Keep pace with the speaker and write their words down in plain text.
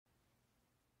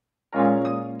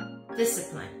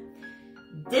discipline.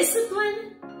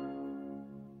 Discipline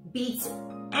beats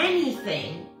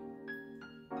anything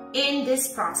in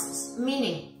this process.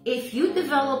 Meaning, if you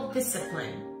develop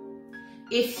discipline,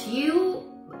 if you,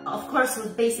 of course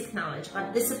with basic knowledge,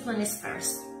 but discipline is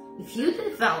first. If you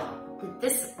develop the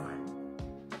discipline,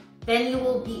 then you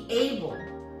will be able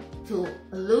to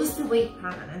lose the weight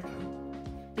permanently.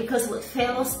 Because what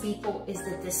fails people is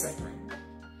the discipline.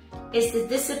 It's the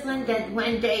discipline that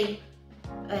when they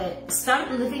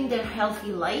start living their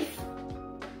healthy life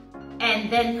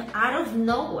and then out of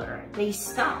nowhere they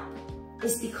stop,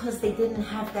 is because they didn't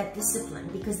have that discipline,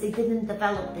 because they didn't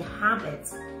develop the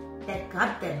habits that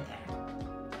got them there.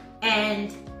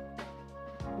 And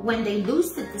when they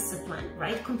lose the discipline,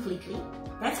 right, completely,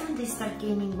 that's when they start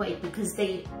gaining weight, because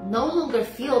they no longer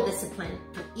feel disciplined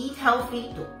to eat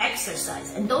healthy, to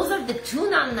exercise. And those are the two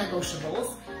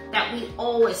non-negotiables that we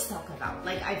always talk about.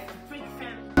 Like, I